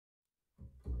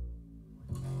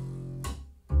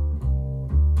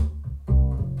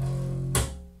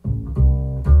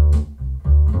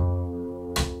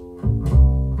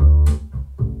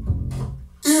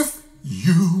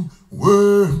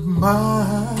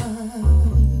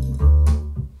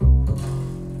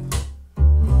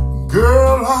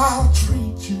I'll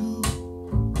treat you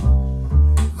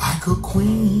like a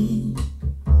queen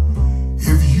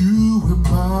if you were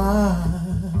mine.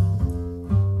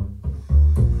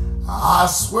 I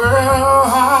swear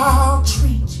I'll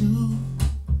treat you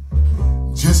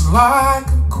just like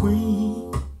a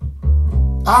queen.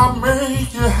 I'll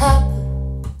make you happy.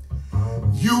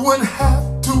 You wouldn't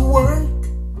have to work.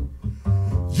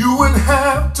 You wouldn't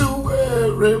have to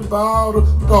worry about a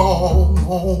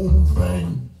doggone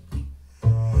thing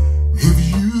if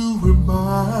you were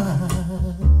mine.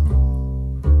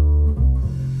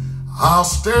 I'll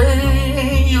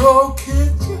stay in your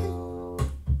kitchen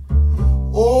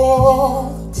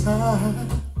all the time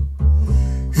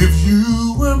if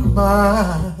you were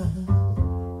mine.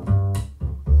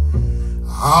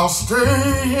 I'll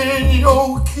stay in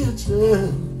your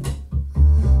kitchen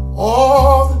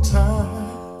all the time.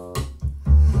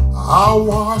 I'll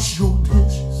wash your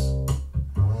dishes,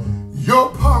 your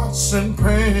pots and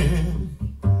pans.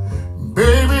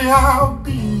 Baby, I'll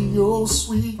be your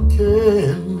sweet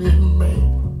candy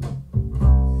man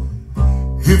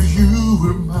if you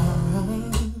were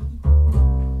mine.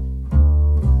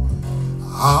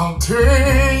 I'll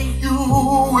take you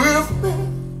with me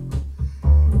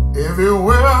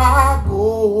everywhere I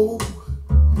go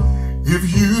if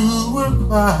you were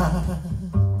mine.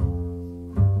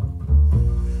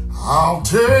 I'll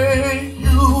take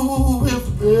you with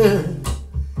me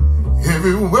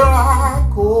everywhere I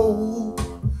go,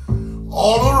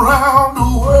 all around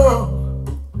the world,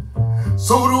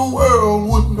 so the world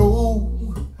would know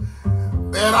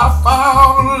that I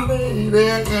found a lady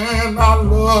and I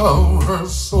love her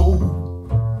so.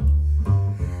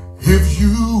 If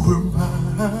you were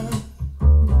mine,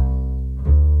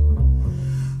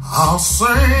 I'll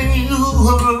sing you a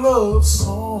love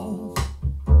song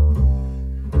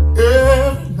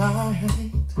every night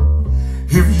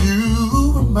if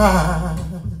you were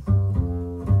mine.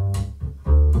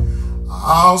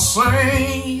 I'll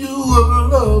sing you a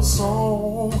love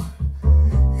song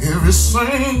every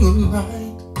single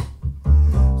night.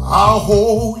 I'll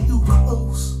hold you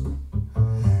close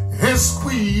and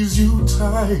squeeze you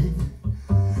tight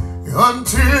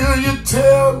until you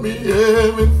tell me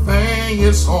everything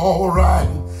is alright.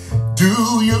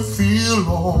 Do you feel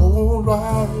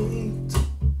alright?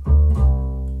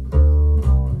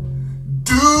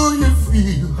 Do you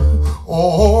feel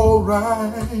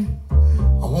alright? I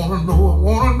wanna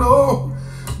know,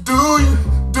 do you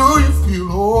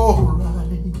feel alright?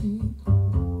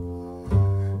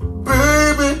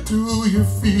 Baby, do you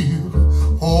feel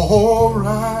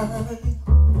alright?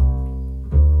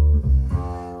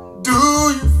 Do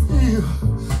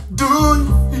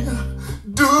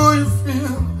you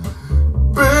feel,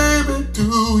 baby,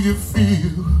 do you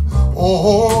feel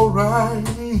alright?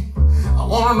 I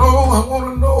wanna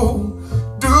know,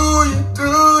 do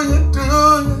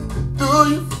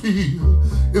you feel,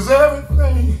 is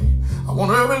everything, I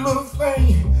want every little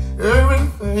thing, every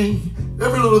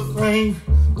little thing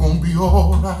gonna be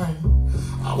alright.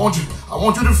 I want you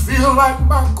to feel like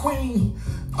my queen.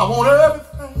 I want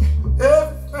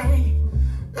everything